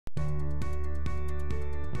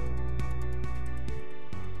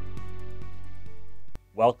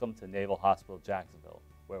Welcome to Naval Hospital Jacksonville,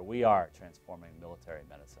 where we are transforming military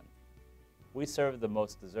medicine. We serve the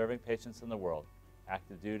most deserving patients in the world,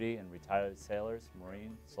 active duty and retired sailors,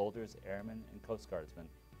 Marine, soldiers, airmen, and Coast Guardsmen,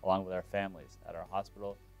 along with our families at our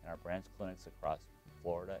hospital and our branch clinics across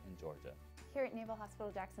Florida and Georgia. Here at Naval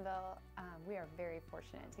Hospital Jacksonville, we are very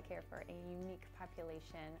fortunate to care for a unique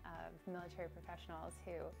population of military professionals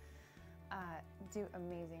who do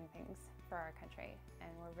amazing things for our country,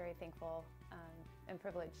 and we're very thankful and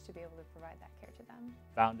privileged to be able to provide that care to them.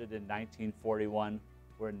 Founded in 1941,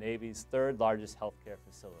 we're Navy's third largest healthcare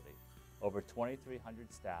facility. Over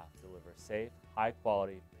 2,300 staff deliver safe,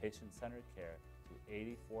 high-quality, patient-centered care to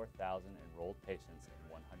 84,000 enrolled patients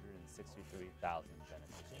and 163,000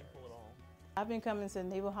 beneficiaries. I've been coming to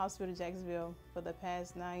Naval Hospital Jacksonville for the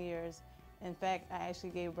past 9 years. In fact, I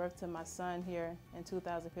actually gave birth to my son here in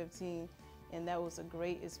 2015, and that was a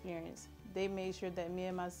great experience. They made sure that me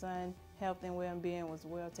and my son's health and well-being was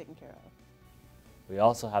well taken care of. We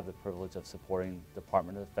also have the privilege of supporting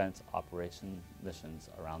Department of Defense operation missions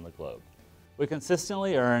around the globe. We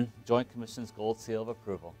consistently earn Joint Commission's Gold Seal of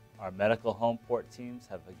Approval. Our medical home port teams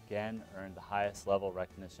have again earned the highest level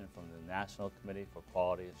recognition from the National Committee for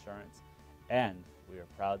Quality Assurance, and we are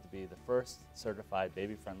proud to be the first certified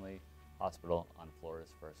baby-friendly hospital on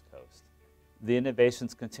Florida's first coast. The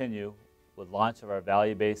innovations continue with launch of our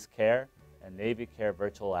value-based care and Navy Care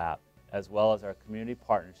virtual app, as well as our community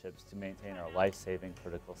partnerships to maintain our life-saving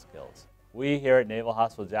critical skills. We here at Naval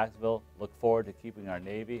Hospital Jacksonville look forward to keeping our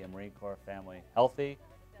Navy and Marine Corps family healthy,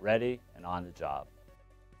 ready, and on the job.